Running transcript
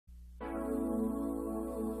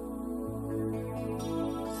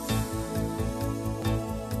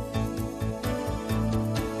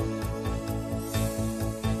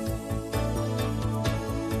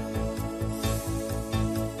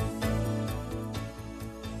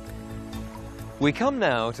We come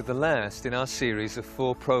now to the last in our series of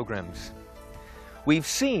 4 programs. We've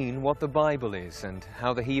seen what the Bible is and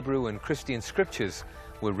how the Hebrew and Christian scriptures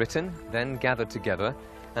were written, then gathered together,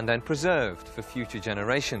 and then preserved for future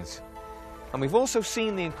generations. And we've also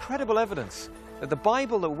seen the incredible evidence that the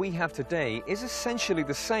Bible that we have today is essentially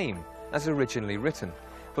the same as originally written.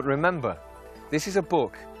 But remember, this is a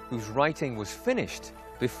book whose writing was finished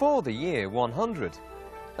before the year 100.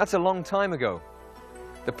 That's a long time ago.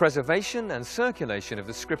 The preservation and circulation of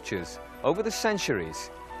the scriptures over the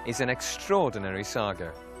centuries is an extraordinary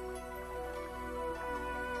saga.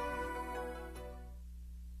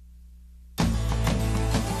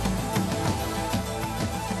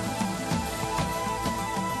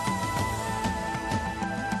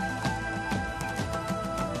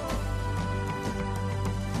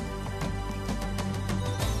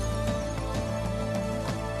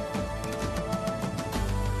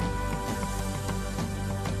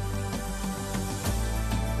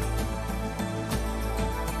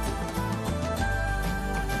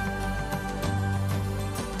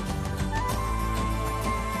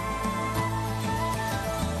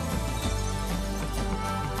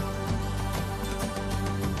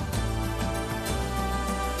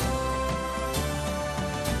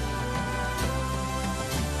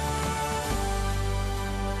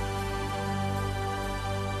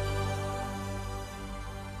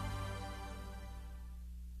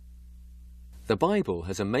 The Bible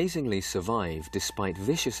has amazingly survived despite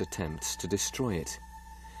vicious attempts to destroy it.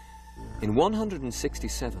 In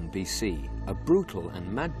 167 BC, a brutal and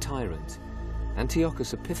mad tyrant,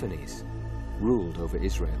 Antiochus Epiphanes, ruled over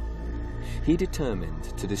Israel. He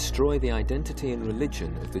determined to destroy the identity and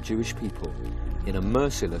religion of the Jewish people in a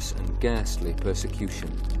merciless and ghastly persecution.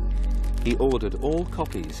 He ordered all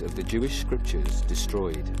copies of the Jewish scriptures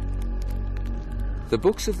destroyed. The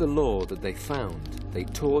books of the law that they found, they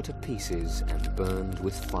tore to pieces and burned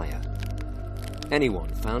with fire. Anyone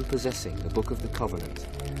found possessing the Book of the Covenant,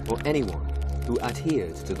 or anyone who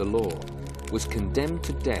adhered to the law, was condemned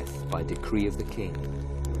to death by decree of the king.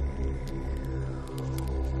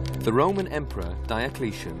 The Roman Emperor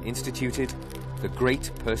Diocletian instituted the Great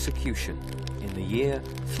Persecution in the year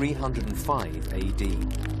 305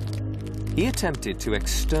 AD. He attempted to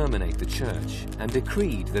exterminate the church and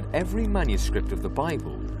decreed that every manuscript of the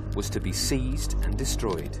Bible was to be seized and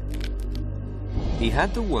destroyed. He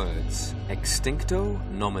had the words Extincto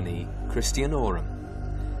nomine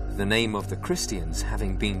Christianorum, the name of the Christians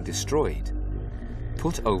having been destroyed,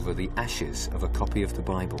 put over the ashes of a copy of the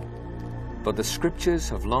Bible. But the scriptures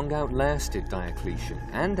have long outlasted Diocletian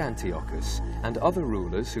and Antiochus and other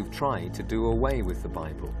rulers who've tried to do away with the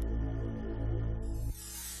Bible.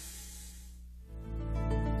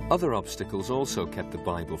 Other obstacles also kept the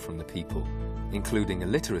Bible from the people, including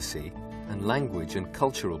illiteracy and language and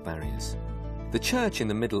cultural barriers. The church in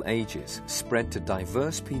the Middle Ages spread to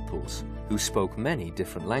diverse peoples who spoke many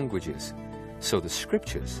different languages, so the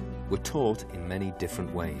scriptures were taught in many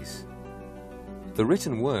different ways. The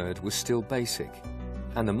written word was still basic,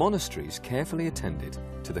 and the monasteries carefully attended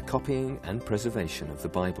to the copying and preservation of the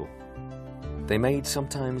Bible. They made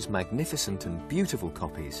sometimes magnificent and beautiful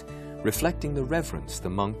copies, reflecting the reverence the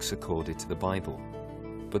monks accorded to the Bible.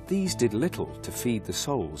 But these did little to feed the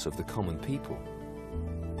souls of the common people.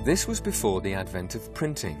 This was before the advent of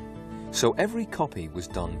printing, so every copy was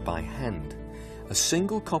done by hand. A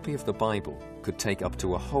single copy of the Bible could take up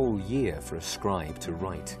to a whole year for a scribe to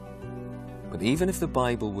write. But even if the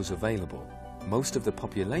Bible was available, most of the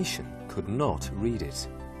population could not read it.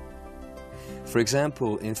 For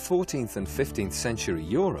example, in 14th and 15th century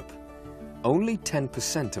Europe, only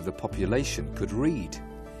 10% of the population could read,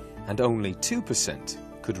 and only 2%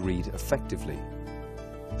 could read effectively.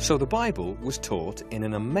 So the Bible was taught in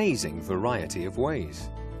an amazing variety of ways.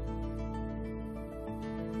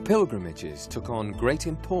 Pilgrimages took on great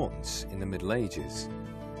importance in the Middle Ages.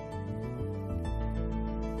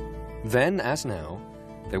 Then, as now,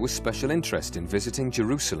 there was special interest in visiting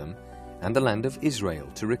Jerusalem and the land of Israel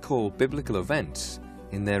to recall biblical events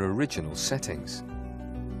in their original settings.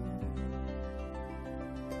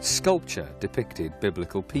 Sculpture depicted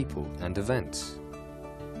biblical people and events.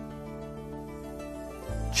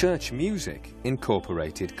 Church music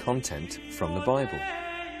incorporated content from the Bible.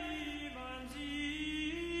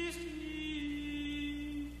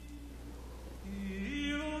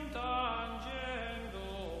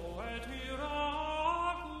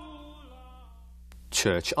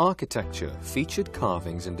 Church architecture featured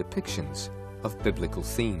carvings and depictions of biblical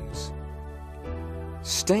themes.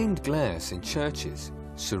 Stained glass in churches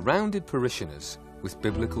surrounded parishioners with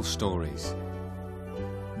biblical stories.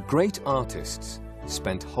 Great artists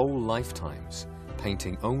spent whole lifetimes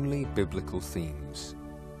painting only biblical themes.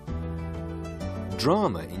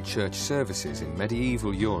 Drama in church services in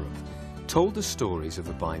medieval Europe told the stories of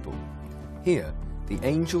the Bible. Here, the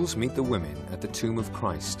angels meet the women at the tomb of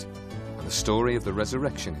Christ, and the story of the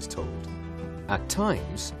resurrection is told. At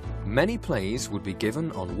times, many plays would be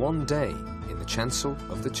given on one day in the chancel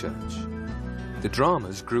of the church. The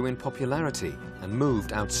dramas grew in popularity and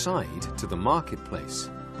moved outside to the marketplace.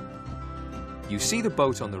 You see the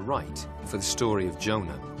boat on the right for the story of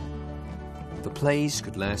Jonah. The plays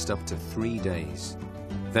could last up to 3 days.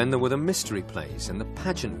 Then there were the mystery plays and the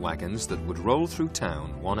pageant wagons that would roll through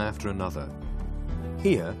town one after another.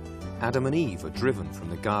 Here, Adam and Eve are driven from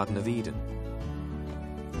the Garden of Eden.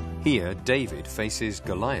 Here, David faces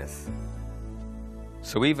Goliath.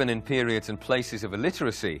 So even in periods and places of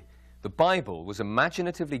illiteracy, the Bible was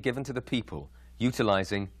imaginatively given to the people,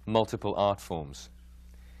 utilizing multiple art forms.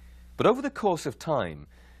 But over the course of time,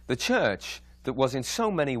 the church, that was in so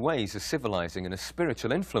many ways a civilizing and a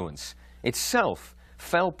spiritual influence, itself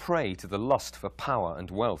fell prey to the lust for power and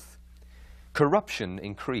wealth. Corruption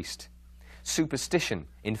increased. Superstition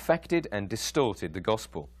infected and distorted the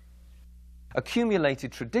gospel.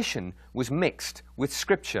 Accumulated tradition was mixed with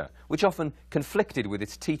scripture, which often conflicted with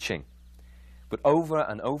its teaching. But over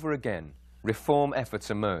and over again, reform efforts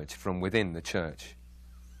emerged from within the church.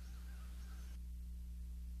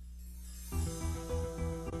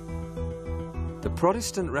 The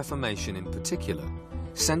Protestant Reformation in particular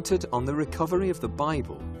centered on the recovery of the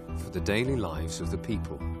Bible for the daily lives of the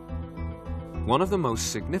people. One of the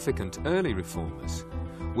most significant early reformers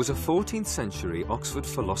was a 14th century Oxford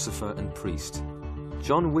philosopher and priest,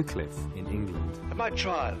 John Wycliffe in England. At my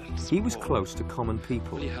trial, he was close to common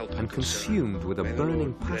people and consumed with a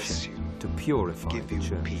burning passion to purify the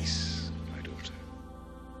church. Peace, my daughter.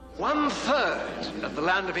 1/3 of the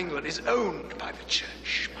land of England is owned by the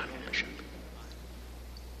church, my Lord Bishop.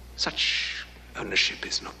 Such ownership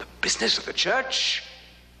is not the business of the church.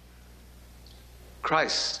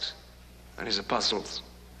 Christ and his apostles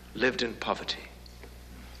lived in poverty.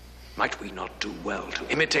 Might we not do well to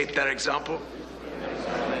imitate their example?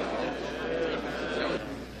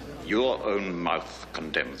 Your own mouth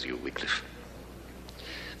condemns you, Wycliffe.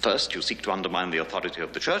 First, you seek to undermine the authority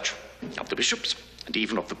of the church, of the bishops, and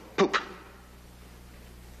even of the Pope.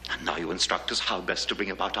 And now you instruct us how best to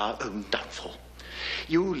bring about our own downfall.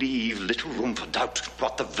 You leave little room for doubt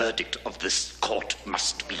what the verdict of this court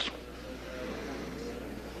must be.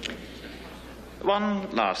 One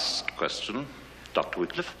last question, Dr.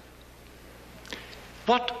 Wycliffe.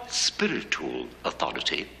 What spiritual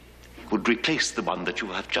authority would replace the one that you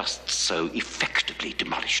have just so effectively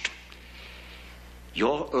demolished?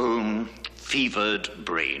 Your own fevered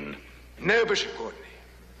brain. No, Bishop Courtney.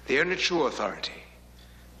 The only true authority.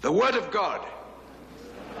 The Word of God.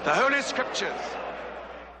 The Holy Scriptures.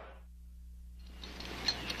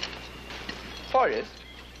 Forrest?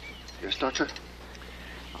 Yes, Doctor?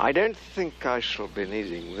 I don't think I shall be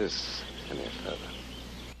needing this any further.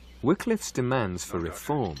 Wycliffe's demands for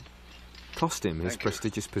reform cost him his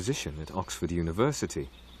prestigious position at Oxford University.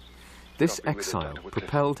 This exile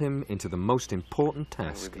propelled him into the most important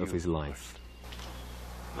task of his life.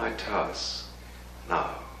 My task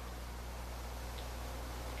now.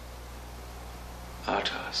 Our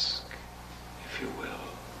task, if you will.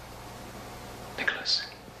 Nicholas.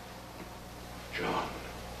 John.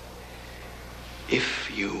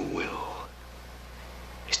 If you will,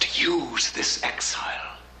 is to use this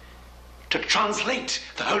exile to translate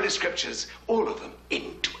the Holy Scriptures, all of them,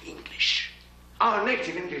 into English. Our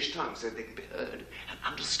native English tongue, so they can be heard and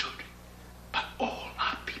understood by all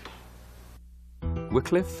our people.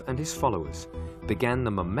 Wycliffe and his followers began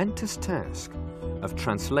the momentous task of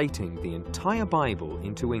translating the entire Bible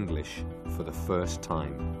into English for the first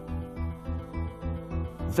time.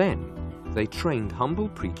 Then they trained humble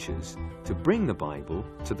preachers to bring the Bible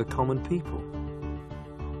to the common people.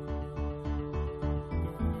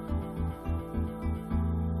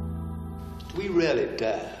 We really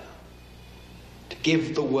dare to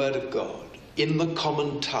give the Word of God in the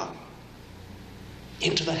common tongue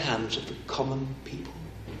into the hands of the common people?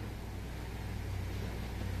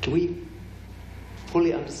 Do we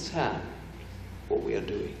fully understand what we are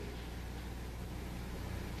doing?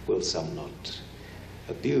 Will some not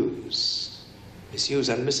abuse, misuse,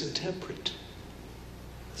 and misinterpret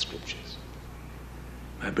the Scriptures?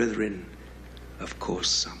 My brethren, of course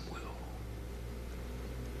some will.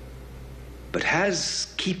 But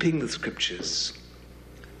has keeping the Scriptures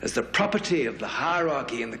as the property of the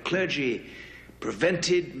hierarchy and the clergy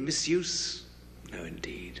prevented misuse? No,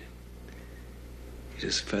 indeed. It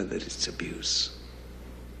has furthered its abuse.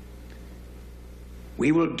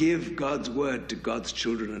 We will give God's word to God's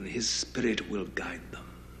children, and his Spirit will guide them.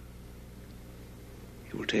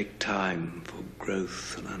 It will take time for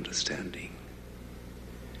growth and understanding.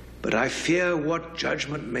 But I fear what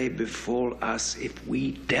judgment may befall us if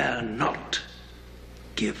we dare not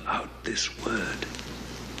give out this word.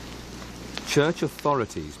 Church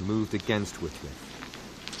authorities moved against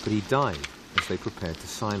Wycliffe, but he died as they prepared to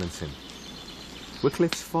silence him.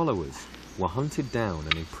 Wycliffe's followers were hunted down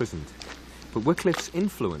and imprisoned, but Wycliffe's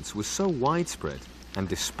influence was so widespread and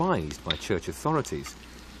despised by church authorities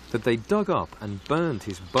that they dug up and burned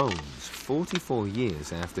his bones 44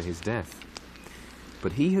 years after his death.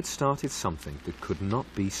 But he had started something that could not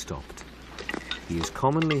be stopped. He is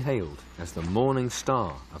commonly hailed as the morning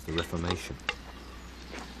star of the Reformation.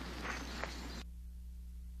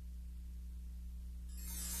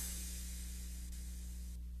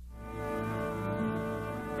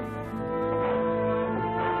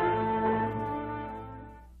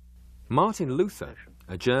 Martin Luther,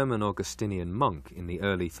 a German Augustinian monk in the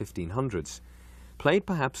early 1500s, played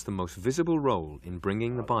perhaps the most visible role in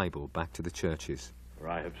bringing the Bible back to the churches. For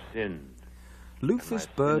I have sinned. Luther's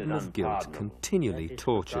burden of guilt continually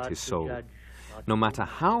tortured his soul. No matter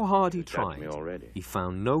how hard he tried, he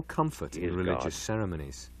found no comfort in religious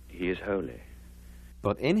ceremonies. He is holy.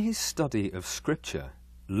 But in his study of Scripture,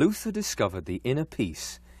 Luther discovered the inner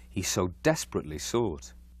peace he so desperately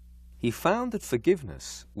sought. He found that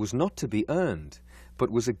forgiveness was not to be earned, but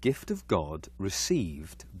was a gift of God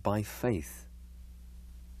received by faith.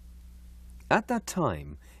 At that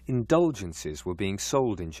time, indulgences were being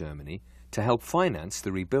sold in Germany to help finance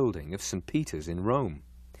the rebuilding of St. Peter's in Rome.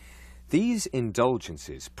 These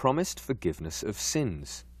indulgences promised forgiveness of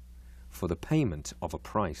sins for the payment of a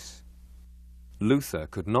price. Luther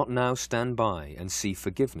could not now stand by and see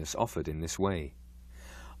forgiveness offered in this way.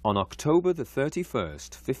 On October the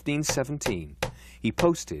 31st, 1517, he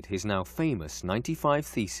posted his now famous 95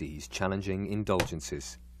 Theses challenging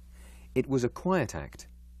indulgences. It was a quiet act,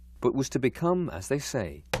 but was to become, as they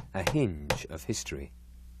say, a hinge of history.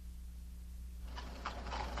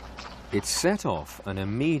 It set off an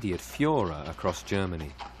immediate furor across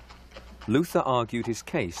Germany. Luther argued his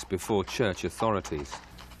case before church authorities.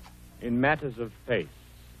 In matters of faith,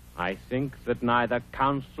 I think that neither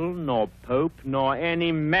council nor pope nor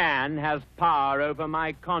any man has power over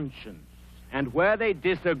my conscience. And where they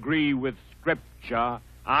disagree with Scripture,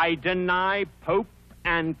 I deny pope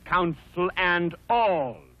and council and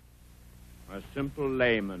all. A simple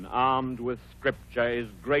layman armed with Scripture is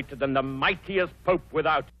greater than the mightiest pope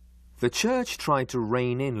without. The church tried to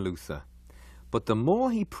rein in Luther, but the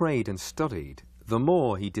more he prayed and studied, the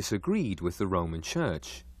more he disagreed with the Roman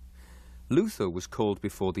Church. Luther was called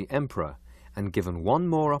before the emperor and given one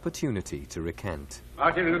more opportunity to recant.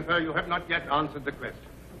 Martin Luther, you have not yet answered the question.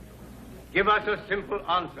 Give us a simple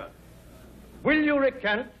answer. Will you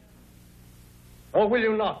recant, or will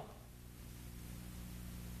you not?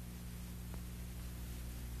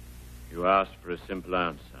 You asked for a simple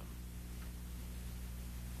answer.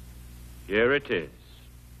 Here it is.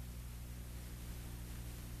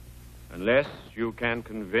 Unless you can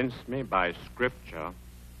convince me by Scripture,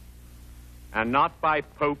 and not by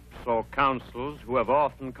popes or councils who have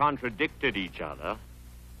often contradicted each other,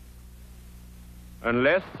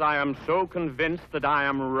 unless I am so convinced that I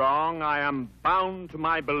am wrong, I am bound to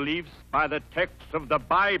my beliefs by the text of the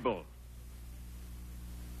Bible.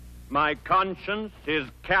 My conscience is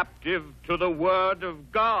captive to the Word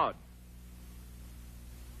of God.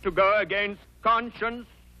 To go against conscience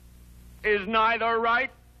is neither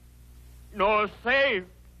right nor safe.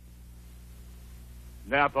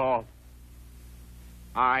 Therefore,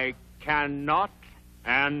 I cannot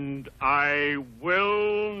and I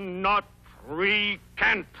will not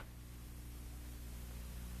recant.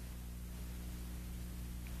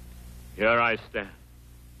 Here I stand.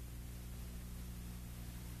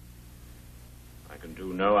 I can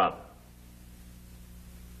do no other.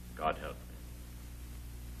 God help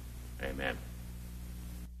me. Amen.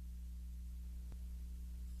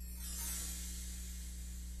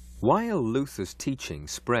 While Luther's teaching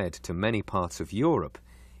spread to many parts of Europe,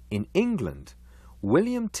 in England,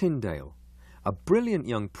 William Tyndale, a brilliant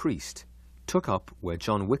young priest, took up where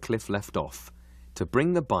John Wycliffe left off to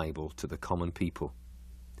bring the Bible to the common people.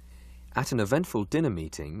 At an eventful dinner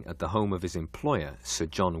meeting at the home of his employer, Sir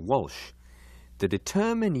John Walsh, the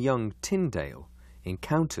determined young Tyndale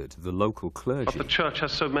encountered the local clergy. But the church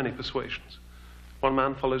has so many persuasions. One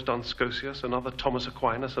man follows Duns Scotus, another Thomas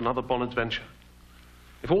Aquinas, another Bonaventure.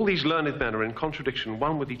 If all these learned men are in contradiction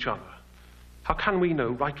one with each other, how can we know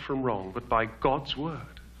right from wrong but by God's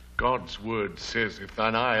word? God's word says, if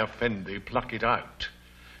thine eye offend thee, pluck it out.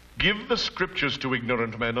 Give the scriptures to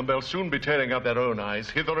ignorant men, and they'll soon be tearing out their own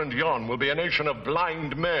eyes. Hither and yon will be a nation of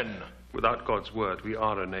blind men. Without God's word, we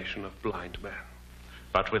are a nation of blind men.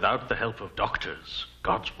 But without the help of doctors,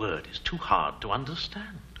 God's word is too hard to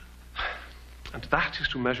understand. And that is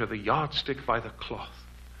to measure the yardstick by the cloth.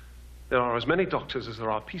 There are as many doctors as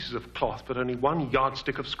there are pieces of cloth, but only one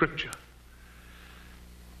yardstick of scripture.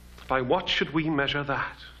 By what should we measure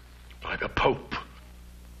that? By the Pope.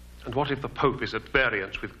 And what if the Pope is at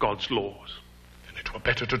variance with God's laws? Then it were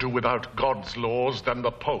better to do without God's laws than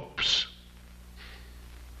the Pope's.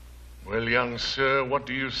 Well, young sir, what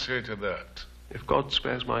do you say to that? If God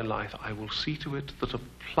spares my life, I will see to it that a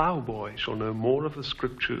ploughboy shall know more of the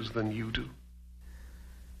scriptures than you do.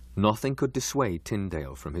 Nothing could dissuade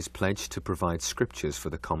Tyndale from his pledge to provide scriptures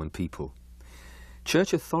for the common people.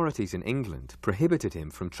 Church authorities in England prohibited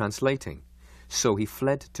him from translating, so he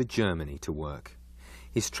fled to Germany to work.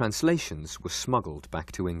 His translations were smuggled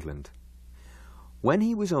back to England. When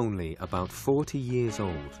he was only about 40 years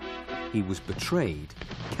old, he was betrayed,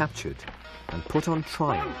 captured, and put on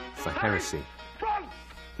trial for heresy.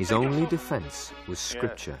 His only defense was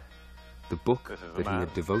Scripture, the book that he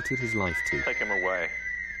had devoted his life to. Take him away.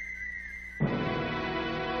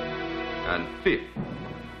 And fifth,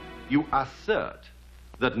 you assert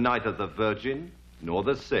that neither the Virgin nor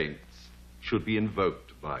the saints should be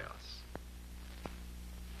invoked by us.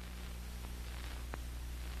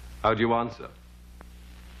 How do you answer?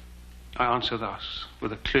 I answer thus,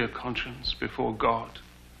 with a clear conscience before God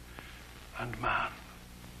and man,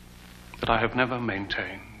 that I have never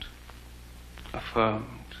maintained, affirmed,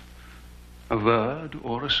 averred,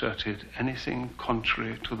 or asserted anything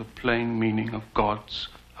contrary to the plain meaning of God's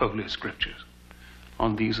Holy Scriptures.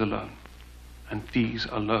 On these alone, and these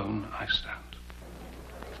alone I stand.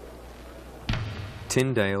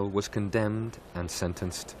 Tyndale was condemned and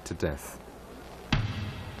sentenced to death.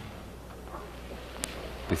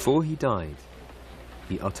 Before he died,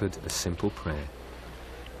 he uttered a simple prayer.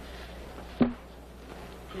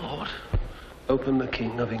 Lord, open the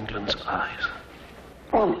King of England's eyes.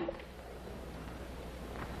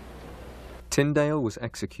 Tyndale was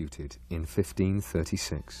executed in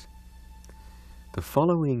 1536. The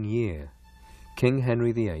following year, King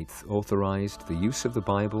Henry VIII authorized the use of the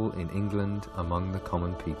Bible in England among the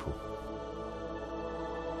common people.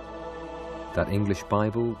 That English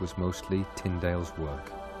Bible was mostly Tyndale's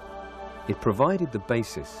work. It provided the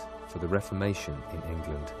basis for the Reformation in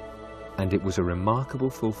England, and it was a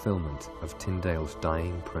remarkable fulfillment of Tyndale's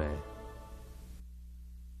dying prayer.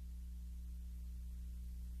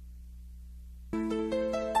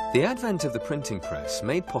 The advent of the printing press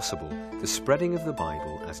made possible the spreading of the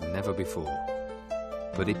Bible as never before.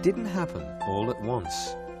 But it didn't happen all at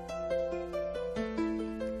once.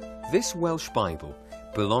 This Welsh Bible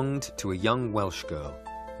belonged to a young Welsh girl,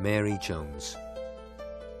 Mary Jones.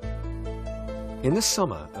 In the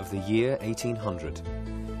summer of the year 1800,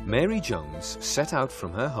 Mary Jones set out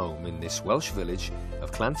from her home in this Welsh village of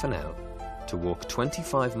Llanfynel to walk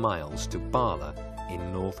 25 miles to Barla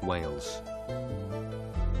in North Wales.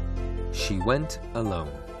 She went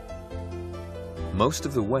alone, most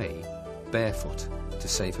of the way barefoot to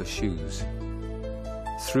save her shoes.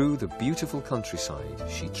 Through the beautiful countryside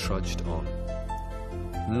she trudged on.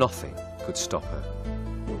 Nothing could stop her.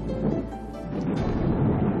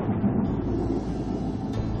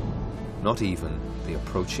 Not even the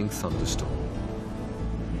approaching thunderstorm.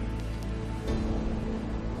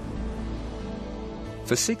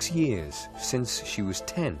 For 6 years, since she was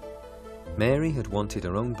 10, Mary had wanted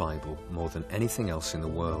her own Bible more than anything else in the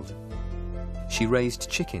world. She raised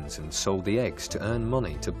chickens and sold the eggs to earn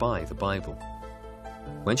money to buy the Bible.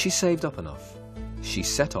 When she saved up enough, she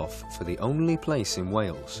set off for the only place in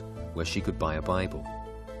Wales where she could buy a Bible.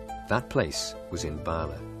 That place was in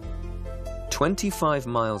Barla. 25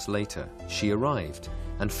 miles later, she arrived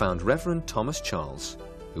and found Reverend Thomas Charles,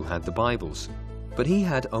 who had the Bibles, but he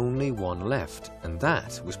had only one left, and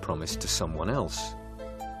that was promised to someone else.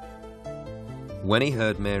 When he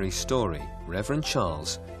heard Mary's story, Reverend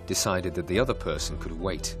Charles decided that the other person could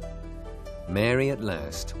wait. Mary at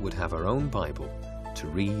last would have her own Bible to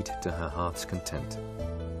read to her heart's content.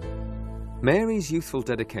 Mary's youthful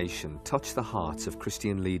dedication touched the hearts of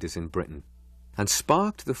Christian leaders in Britain and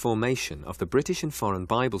sparked the formation of the British and Foreign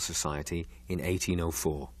Bible Society in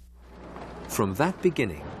 1804. From that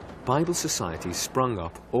beginning, Bible societies sprung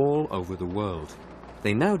up all over the world.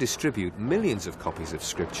 They now distribute millions of copies of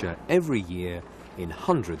Scripture every year in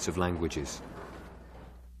hundreds of languages.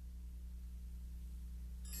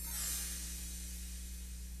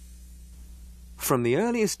 From the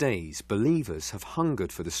earliest days, believers have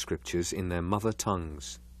hungered for the Scriptures in their mother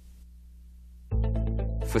tongues.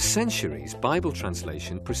 For centuries, Bible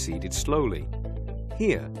translation proceeded slowly.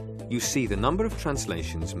 Here, you see the number of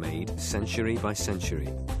translations made century by century.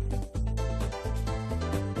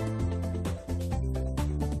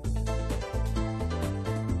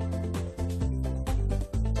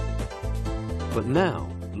 But now,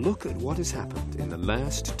 look at what has happened in the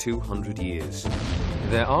last 200 years.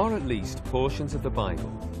 There are at least portions of the Bible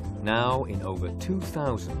now in over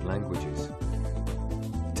 2,000 languages.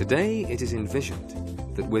 Today, it is envisioned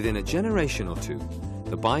that within a generation or two,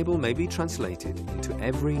 the Bible may be translated into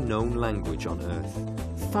every known language on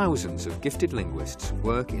earth. Thousands of gifted linguists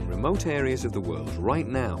work in remote areas of the world right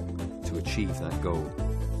now to achieve that goal.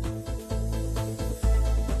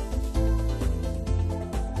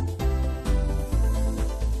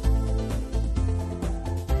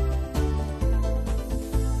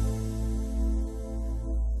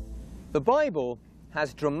 The Bible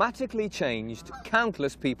has dramatically changed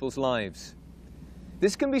countless people's lives.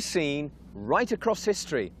 This can be seen right across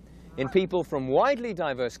history in people from widely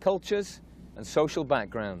diverse cultures and social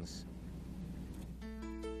backgrounds.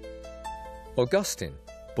 Augustine,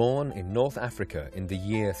 born in North Africa in the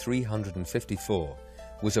year 354,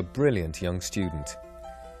 was a brilliant young student.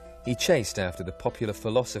 He chased after the popular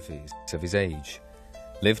philosophies of his age,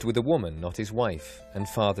 lived with a woman not his wife, and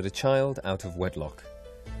fathered a child out of wedlock.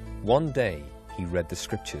 One day, he read the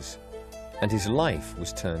scriptures, and his life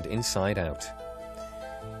was turned inside out.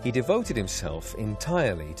 He devoted himself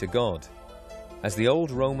entirely to God. As the old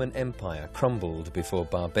Roman Empire crumbled before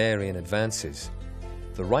barbarian advances,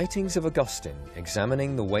 the writings of Augustine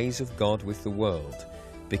examining the ways of God with the world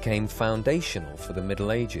became foundational for the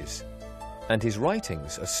Middle Ages, and his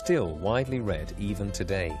writings are still widely read even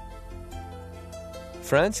today.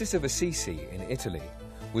 Francis of Assisi in Italy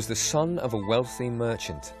was the son of a wealthy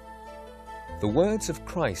merchant. The words of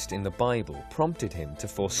Christ in the Bible prompted him to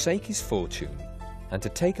forsake his fortune and to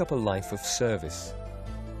take up a life of service.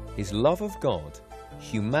 His love of God,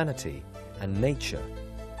 humanity, and nature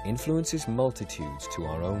influences multitudes to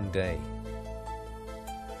our own day.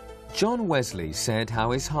 John Wesley said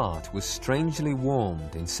how his heart was strangely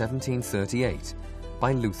warmed in 1738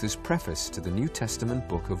 by Luther's preface to the New Testament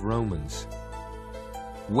book of Romans.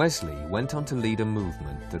 Wesley went on to lead a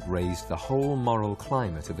movement that raised the whole moral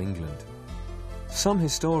climate of England. Some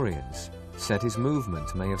historians said his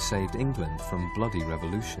movement may have saved England from bloody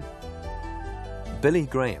revolution. Billy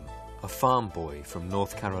Graham, a farm boy from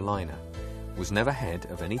North Carolina, was never head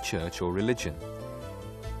of any church or religion.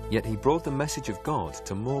 Yet he brought the message of God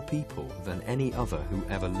to more people than any other who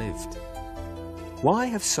ever lived. Why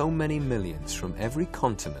have so many millions from every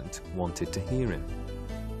continent wanted to hear him?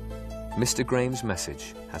 Mr. Graham's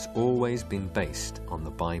message has always been based on the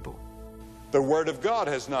Bible. The Word of God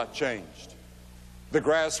has not changed. The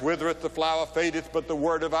grass withereth, the flower fadeth, but the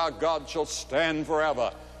word of our God shall stand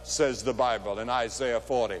forever, says the Bible in Isaiah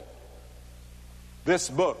 40. This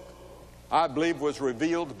book, I believe, was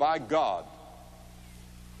revealed by God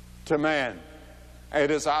to man.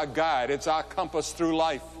 It is our guide, it's our compass through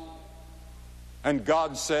life. And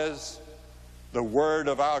God says, the word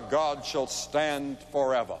of our God shall stand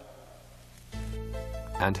forever.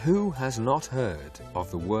 And who has not heard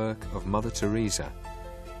of the work of Mother Teresa,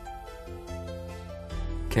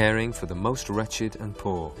 caring for the most wretched and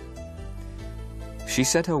poor? She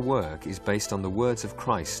said her work is based on the words of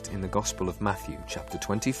Christ in the Gospel of Matthew, chapter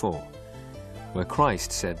 24, where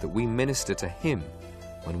Christ said that we minister to Him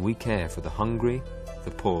when we care for the hungry,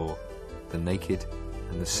 the poor, the naked,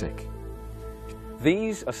 and the sick.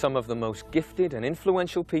 These are some of the most gifted and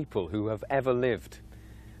influential people who have ever lived.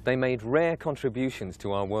 They made rare contributions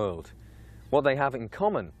to our world. What they have in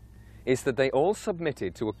common is that they all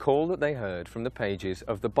submitted to a call that they heard from the pages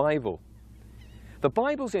of the Bible. The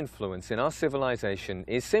Bible's influence in our civilization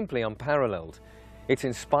is simply unparalleled. It's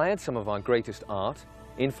inspired some of our greatest art,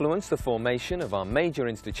 influenced the formation of our major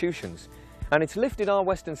institutions, and it's lifted our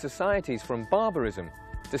Western societies from barbarism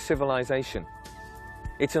to civilization.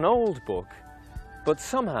 It's an old book, but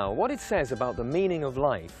somehow what it says about the meaning of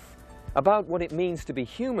life, about what it means to be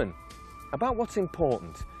human, about what's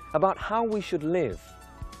important, about how we should live,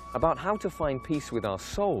 about how to find peace with our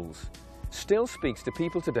souls, still speaks to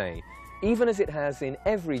people today, even as it has in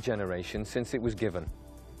every generation since it was given.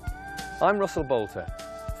 I'm Russell Bolter.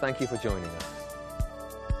 Thank you for joining us.